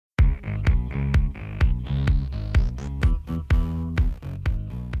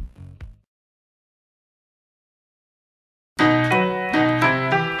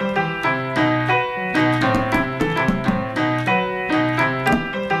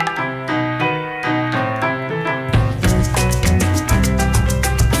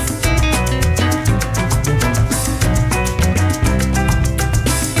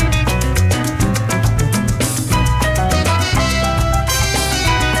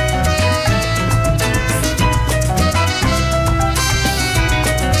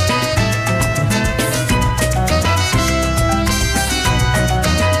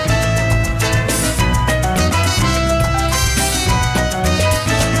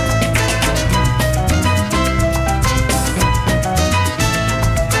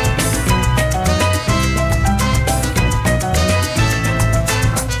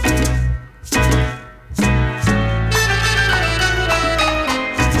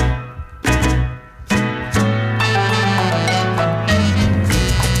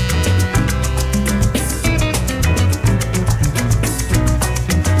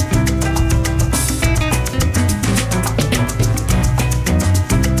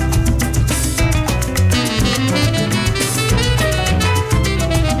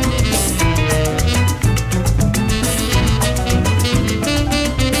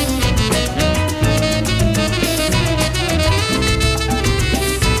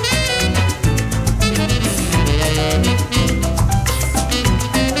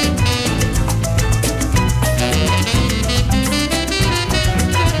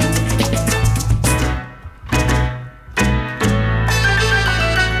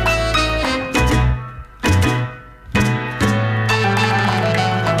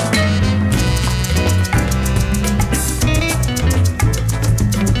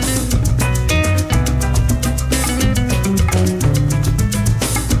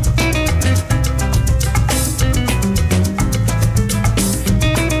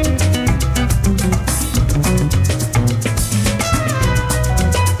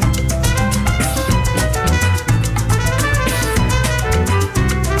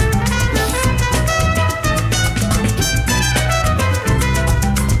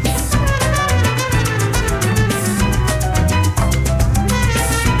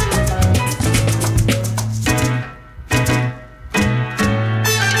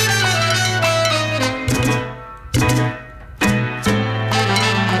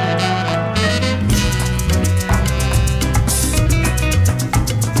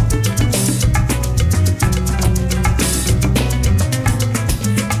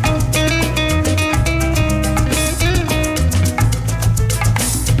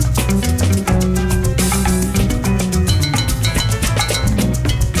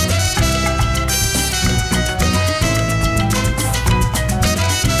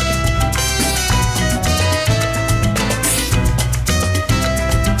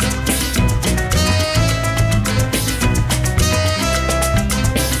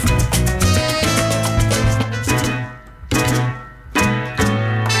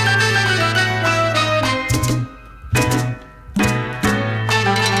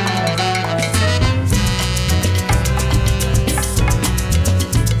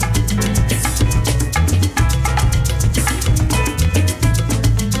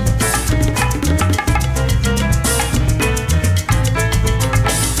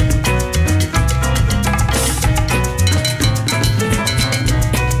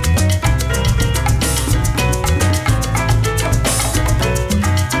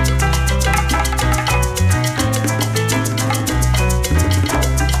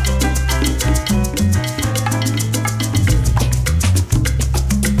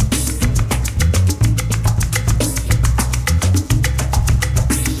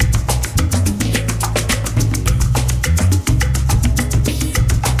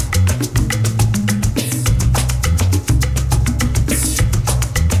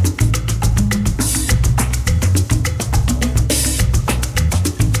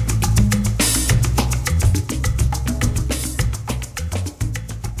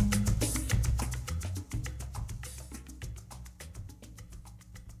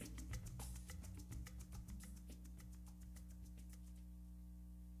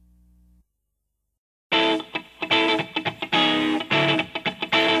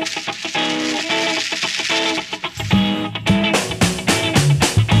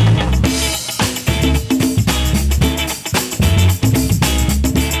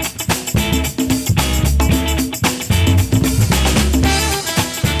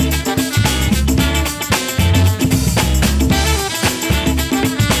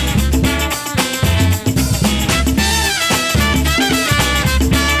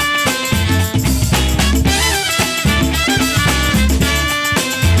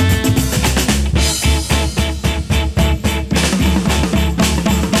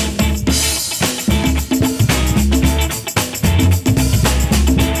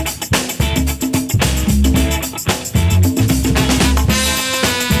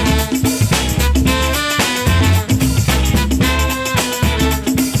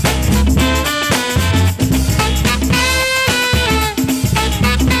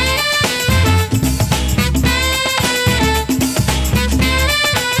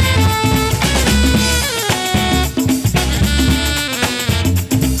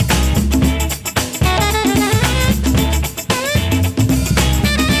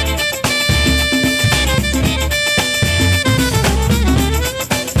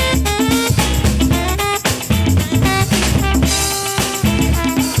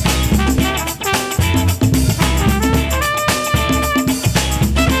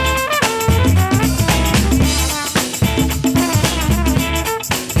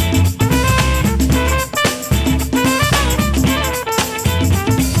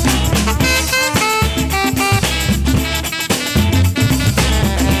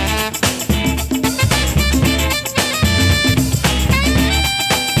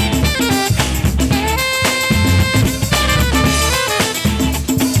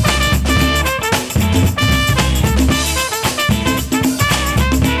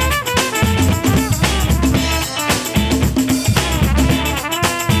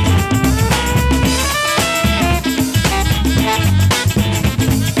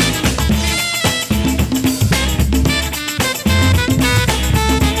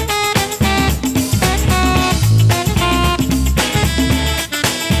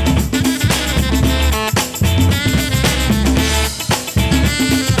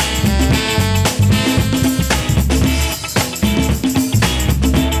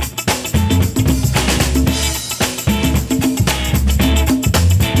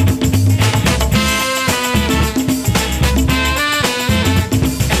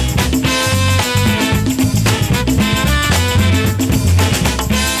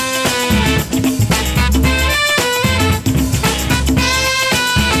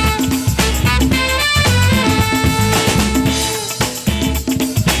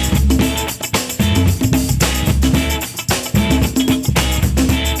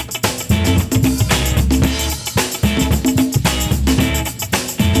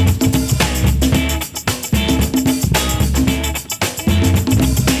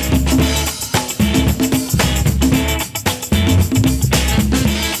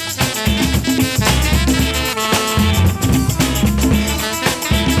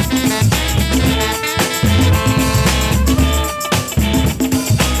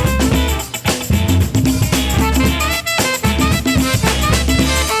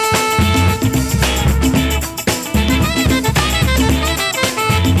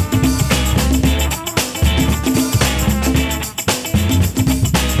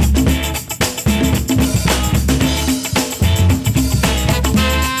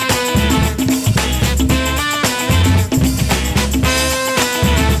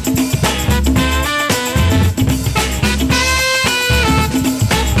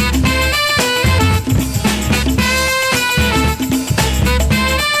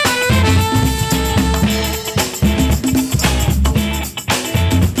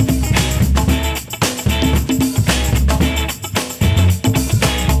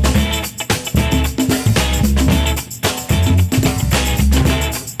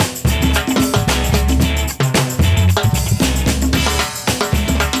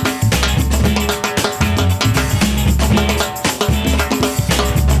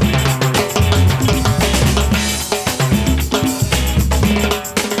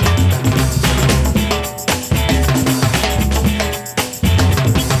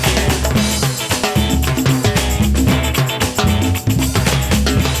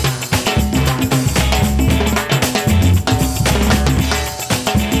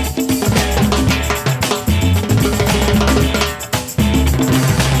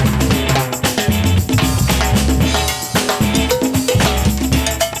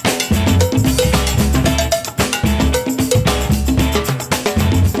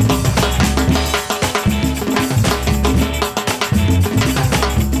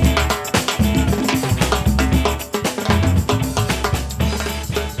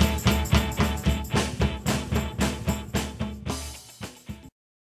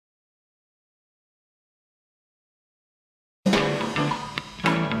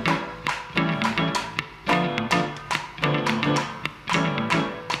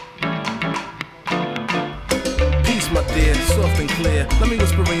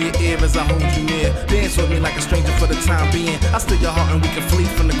as I hold you near. Dance with me like a stranger for the time being. I steal your heart and we can flee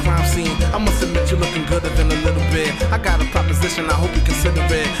from the crime scene. I must admit you're looking gooder than a little bit. I got a proposition, I hope you consider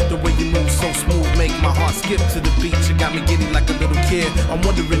it. The way you move so smooth, make my heart skip to the beat. You got me giddy like a little kid. I'm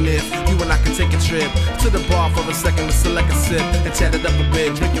wondering if you and I can take a trip to the bar for a second to select a sip and chat it up a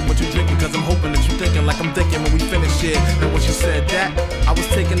bit. Drinking what you drinking, cause I'm hoping that you thinking like I'm thinking when we finish it. And when she said that, I was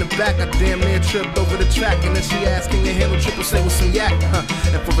taken aback. I damn near tripped over the track. And then she asked, can you handle triple say with some yak?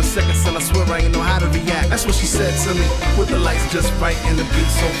 And for a second, son, I swear I ain't know how to react. That's what she said to me, with the lights just right and the beat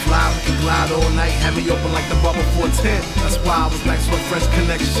so fly. We can glide all night, have me open like the bar before 10. That's why I was nice for a French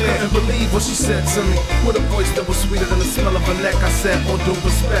connection. And believe what she said to me, with a voice that was sweeter than the smell of her neck. I said, all due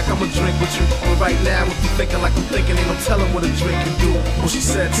respect, I'ma drink with you. But right now, if you thinking like I'm thinking, ain't no telling what a drink can do. What she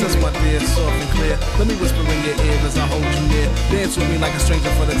said to me, my dear, soft and clear. Let me whisper in your ear as I hold you near. Dance with me like a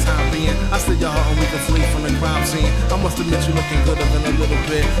stranger for the time being. I steal your heart and we can flee from the crime scene. I must admit you looking gooder than a little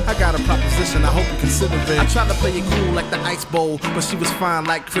bit. I got a proposition, I hope you consider it. I tried to play it cool like the ice bowl, but she was fine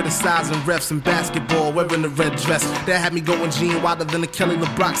like criticizing refs in basketball. Wearing the red dress that had me going Gene wilder than the Kelly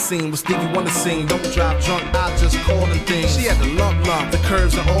LeBrock scene. With Stevie Wonder sing, don't drive drunk, I just call them things. She had the lump, the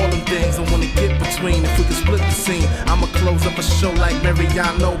curves and all them things I wanna get between. If we could split the scene, I'ma close up a show like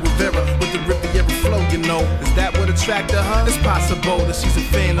Mariano Rivera with the Riviera flow, you know. Is that what attracted her? It's possible that she's a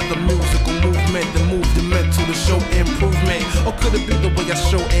fan of the musical movement, the movement to the show improvement. Or could it be the way I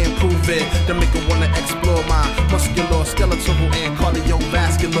show and prove it that make her wanna explore my muscular, skeletal and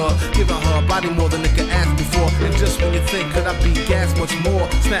cardiovascular, giving her a body more than it could ask before. And just when you think could I be gas much more,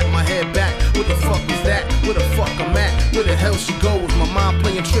 snap my head back. What the fuck was that? Where the fuck I'm at? Where the hell she goes? My mind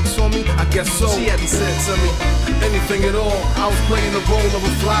playing tricks on me? I guess so. She hadn't said to me anything at all. I was playing the role of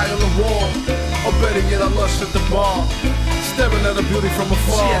a fly on the wall, or better yet, I lush at the bar, staring at her beauty from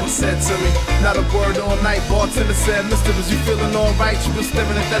afar. She hadn't said to me not a word all night. Bartender said, mister, is you feeling alright? You been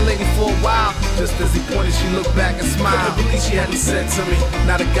staring at that lady for a while. Just as he pointed, she looked back and smiled. I believe she hadn't said to me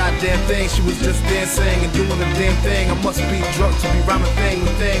not a goddamn thing. She was just dancing and doing the damn thing. I must be drunk to be rhyming thing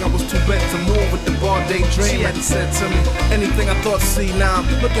with thing. I was too bent to move with the bar daydream. She hadn't said to me anything I thought to see. Now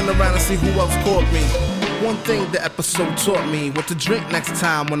I'm looking around to see who else caught me. One thing the episode taught me, what to drink next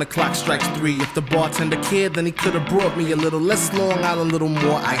time when the clock strikes 3. If the bartender cared, then he could have brought me a little less Long Island, a little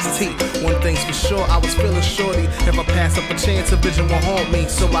more iced tea. One thing's for sure, I was feeling shorty. If I pass up a chance, a vision will haunt me.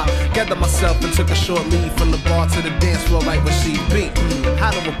 So I gathered myself and took a short leave from the bar to the dance floor right where she'd be. How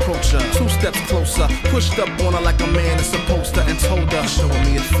to approach her, 2 steps closer, pushed up on her like a man is supposed to, and told her, showing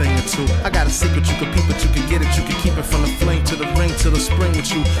me a thing or two. I got a secret, you can peep it, you can get it, you can keep it from the flame to the ring to the spring with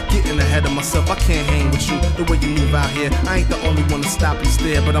you. Getting ahead of myself, I can't hang with you. The way you move out here, I ain't the only one to stop and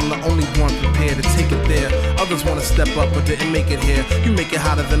stare, but I'm the only one prepared to take it there. Others wanna step up but didn't make it here. You make it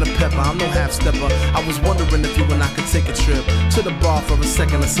hotter than a pepper, I'm no half stepper. I was wondering if you and I could take a trip to the bar for a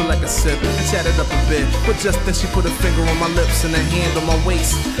second and select a sip and chat it up a bit. But just then she put a finger on my lips and a hand on my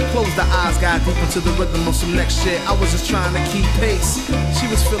waist. Closed the eyes, got deep into the rhythm of some next shit. I was just trying to keep pace. She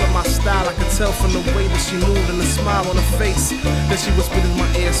was feeling my style, I could tell from the way that she moved and the smile on her face. Then she whispered in my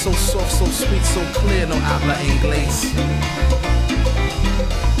ear, so soft, so sweet, so clear, no habla inglés.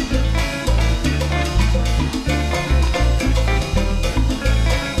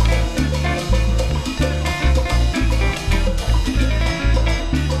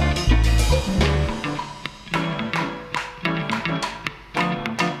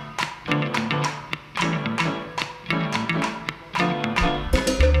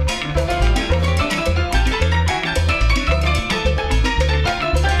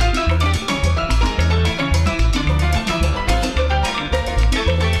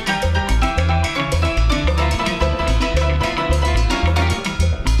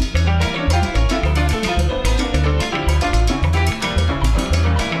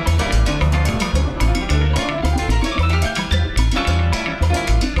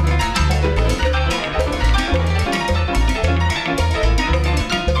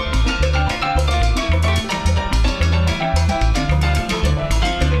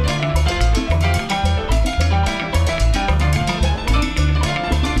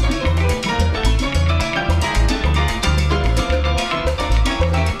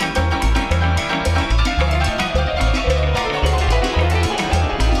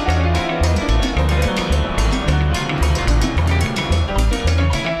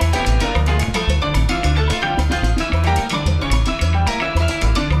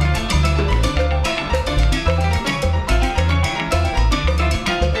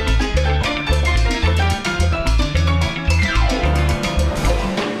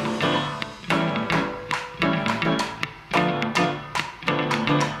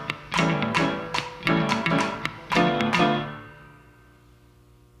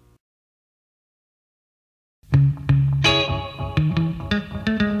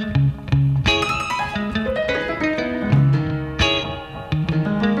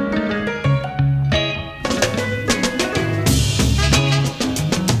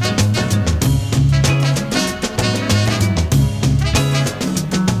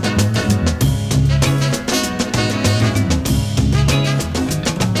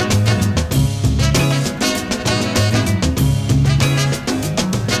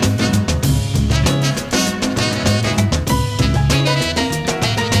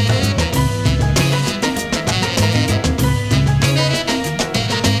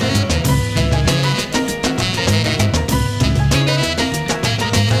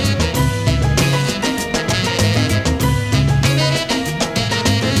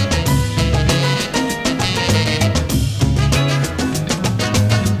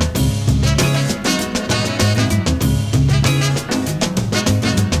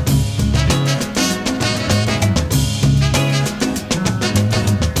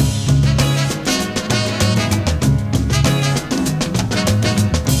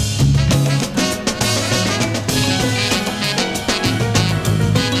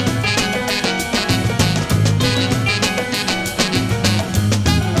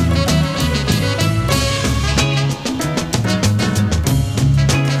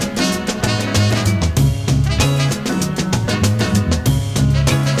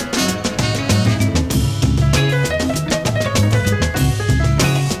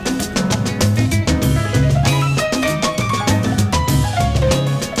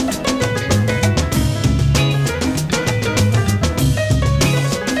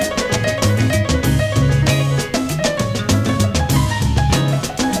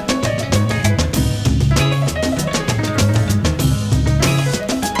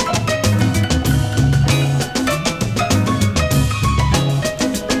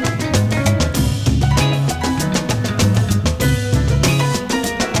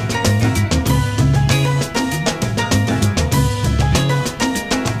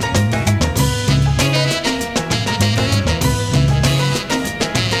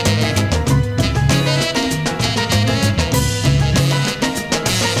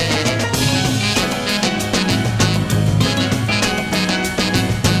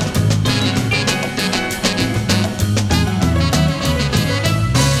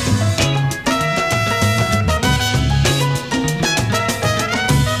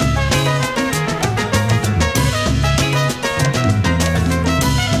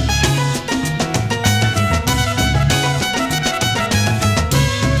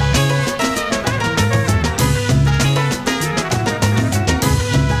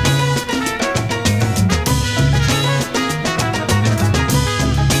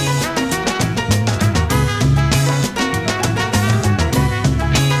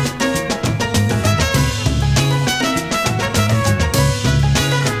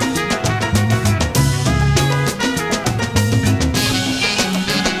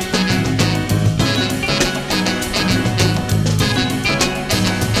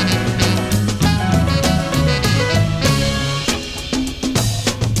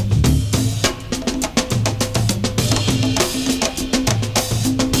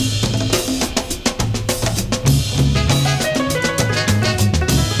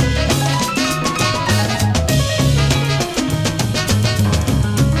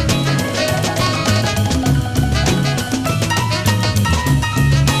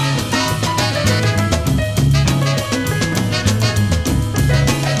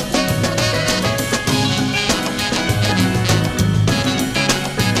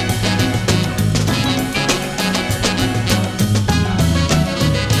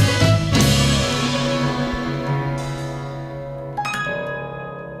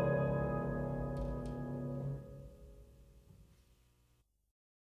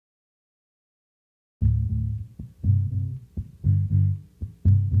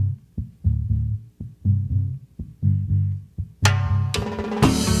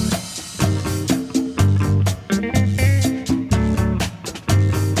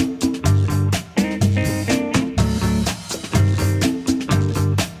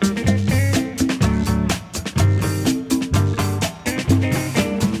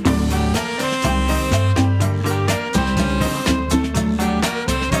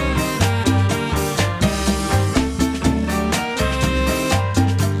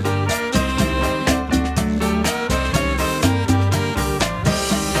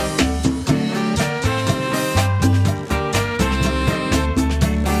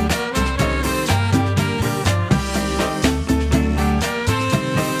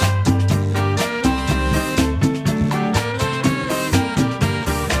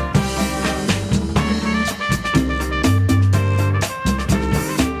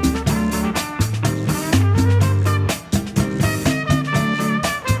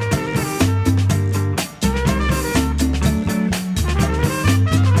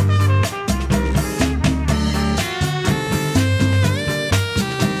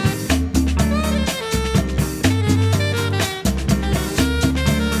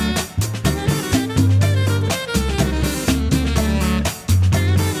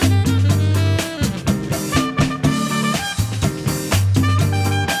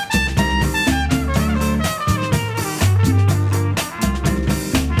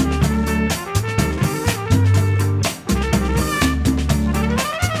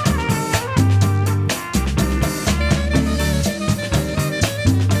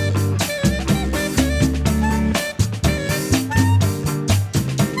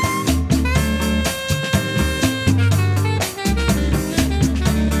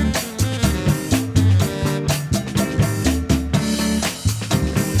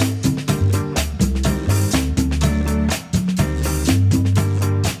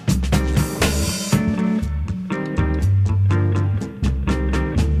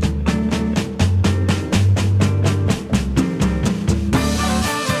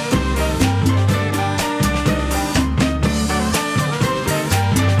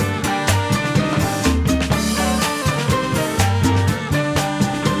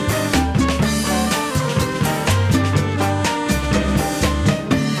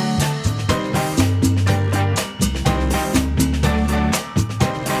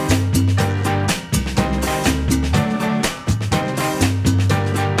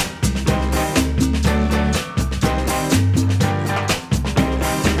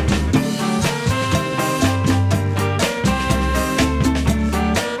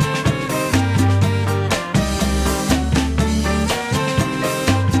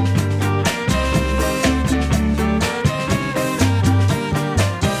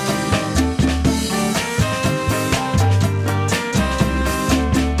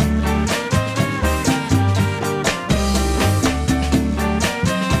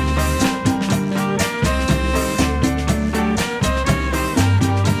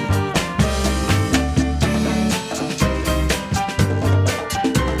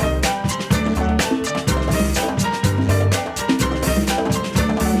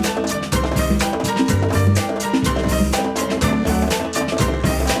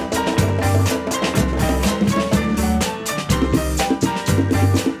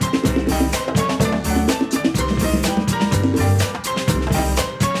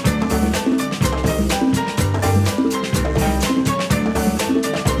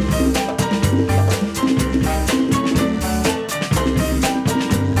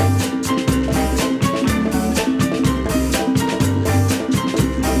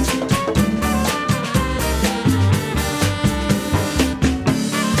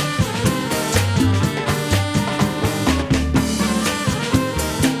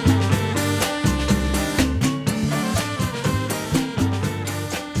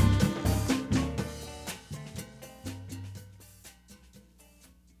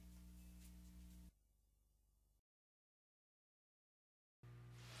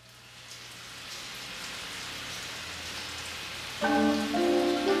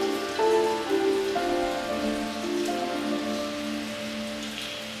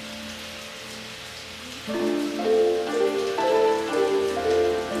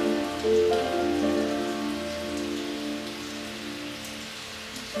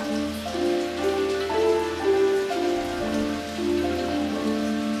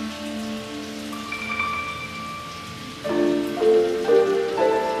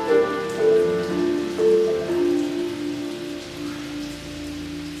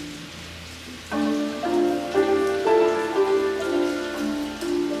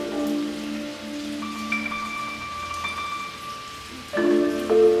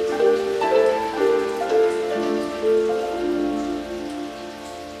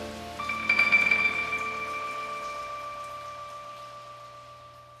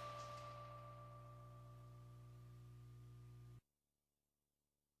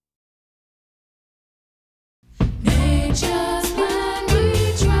 Sing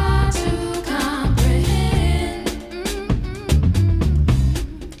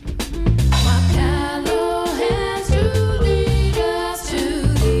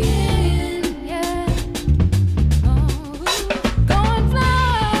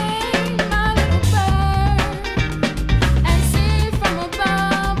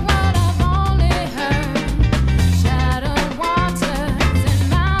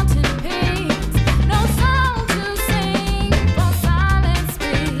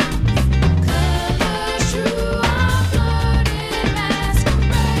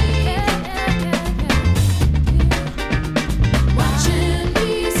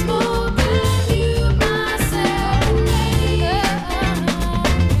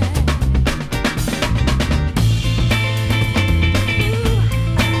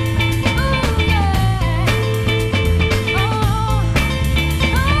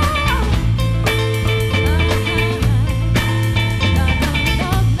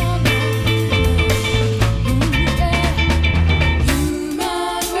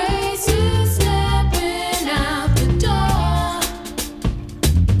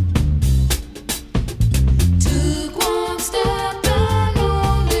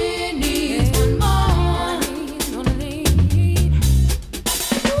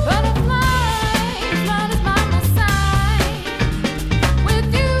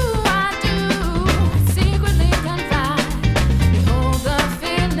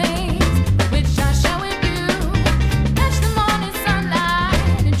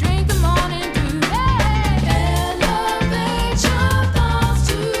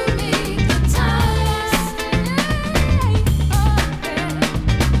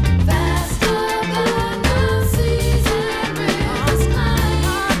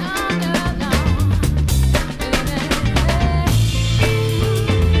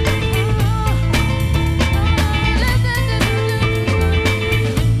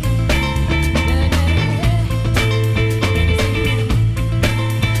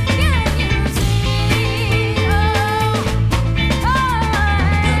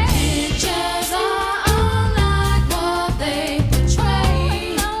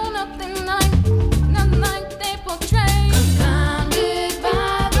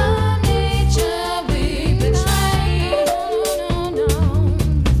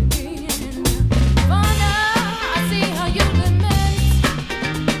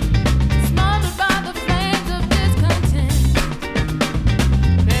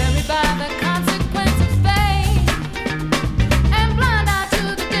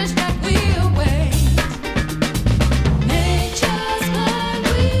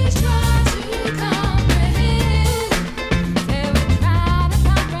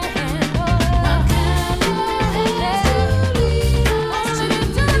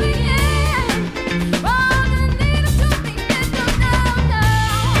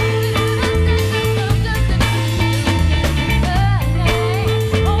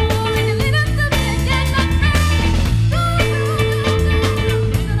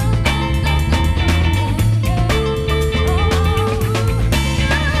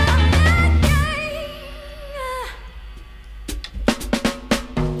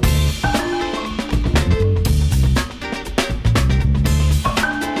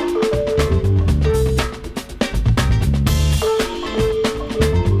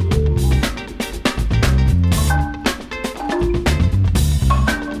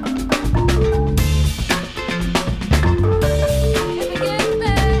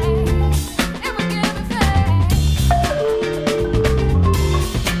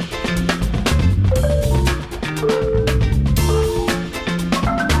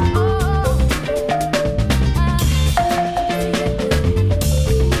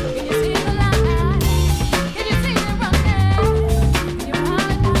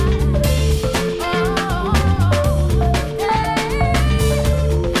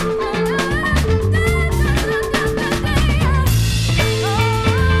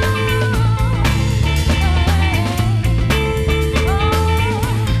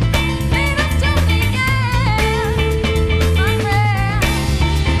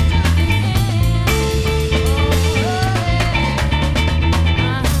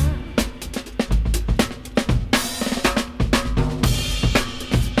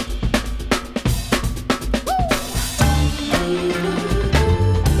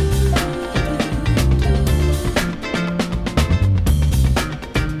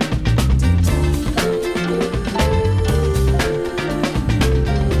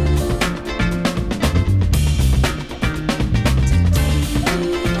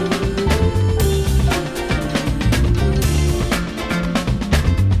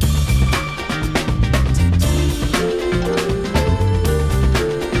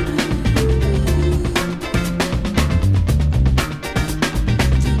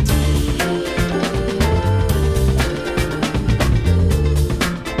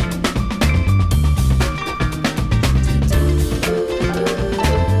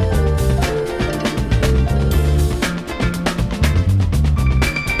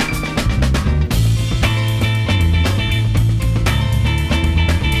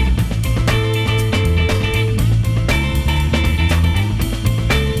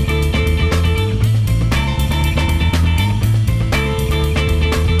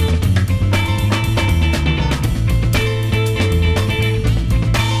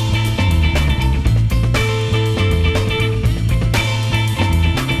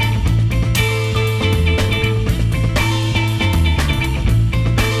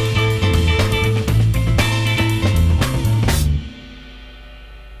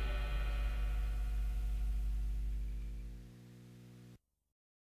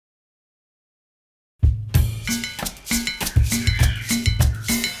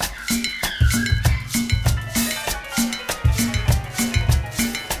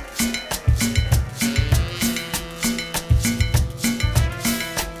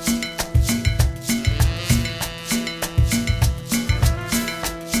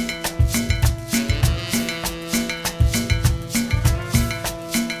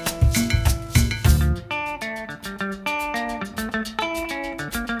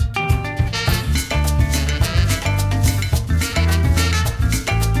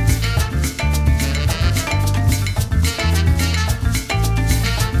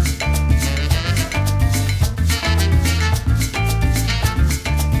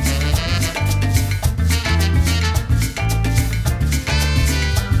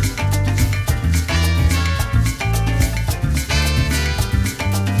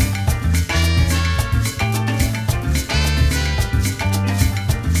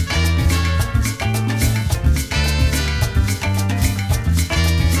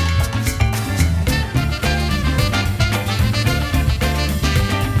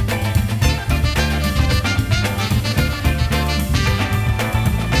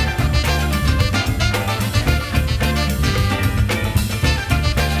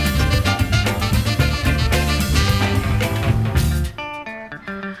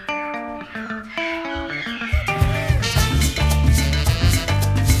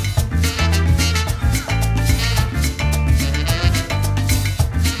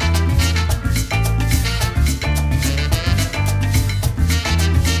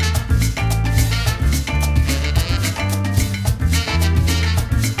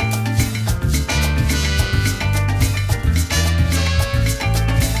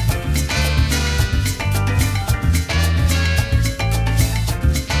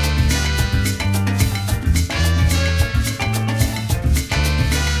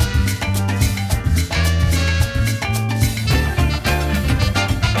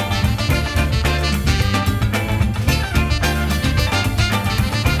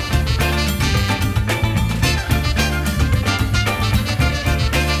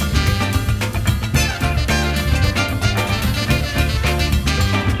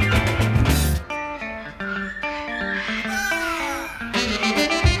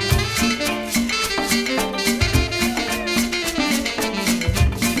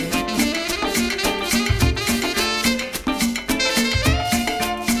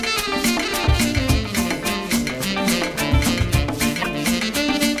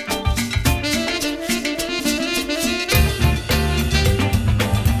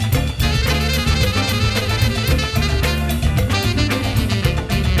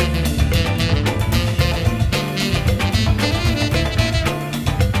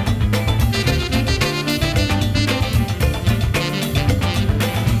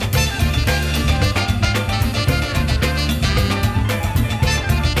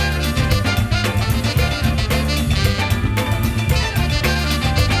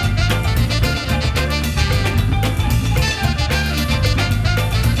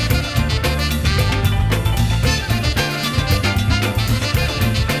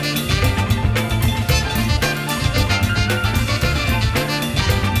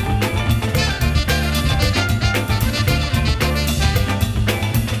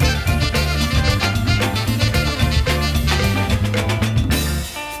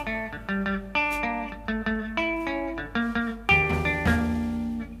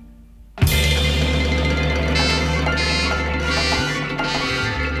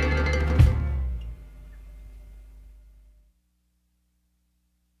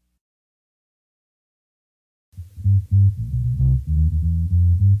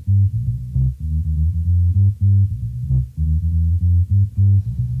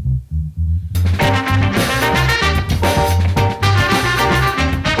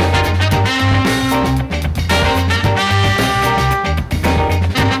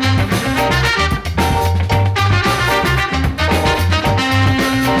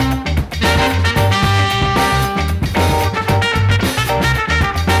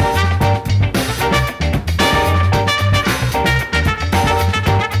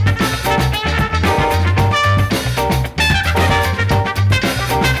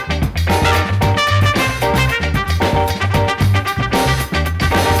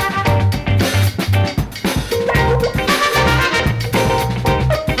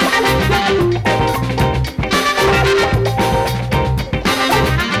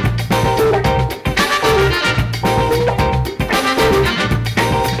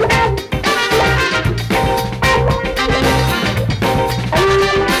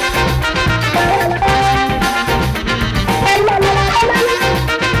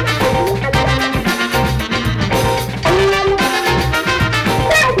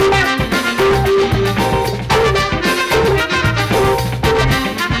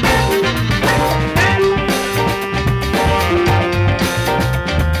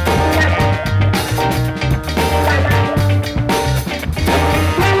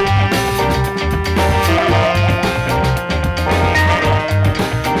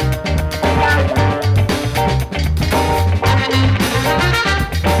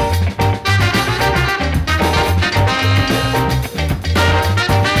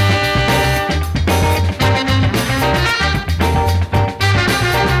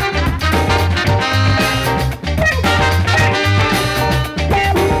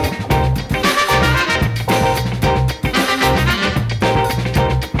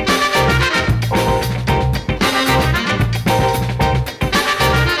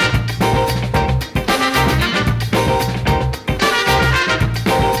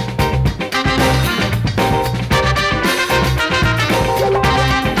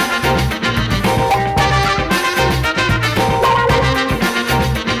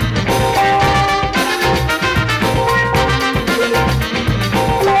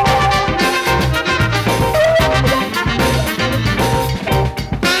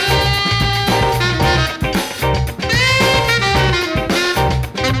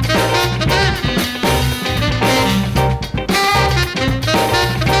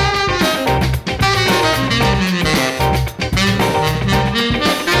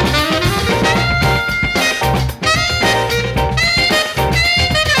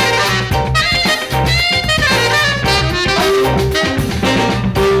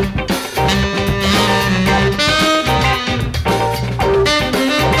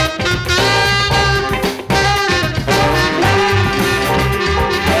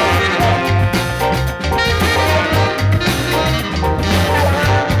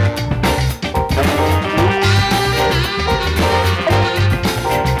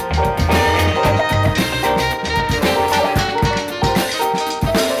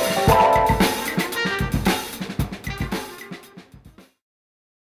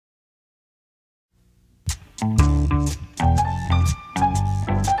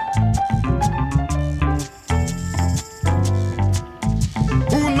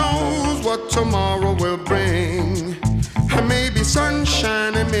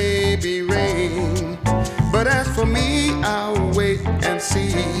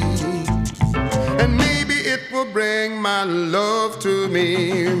see, and maybe it will bring my love to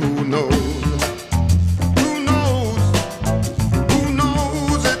me. Who knows? Who knows? Who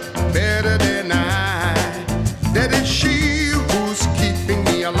knows it better than I? That it's she who's keeping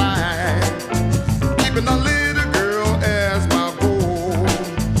me alive, keeping a little girl as my goal.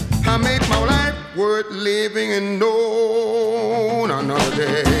 I make my life worth living and know another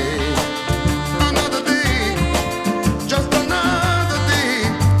day.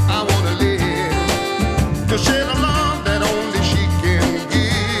 To share the love that only she can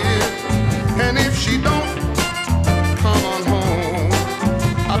give. And if she don't come on home,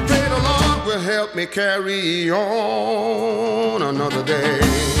 I pray the Lord will help me carry on another day.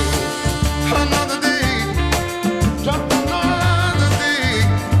 Another day, just another day.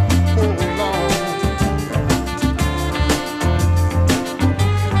 Oh Lord.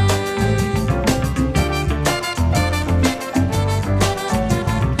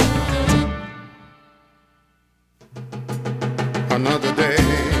 Another day,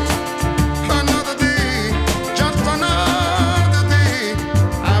 just another day.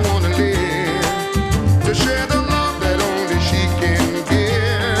 I wanna live to share the love that only she can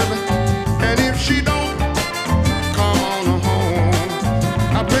give. And if she don't come on home,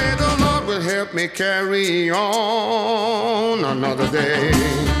 I pray the Lord will help me carry on another day.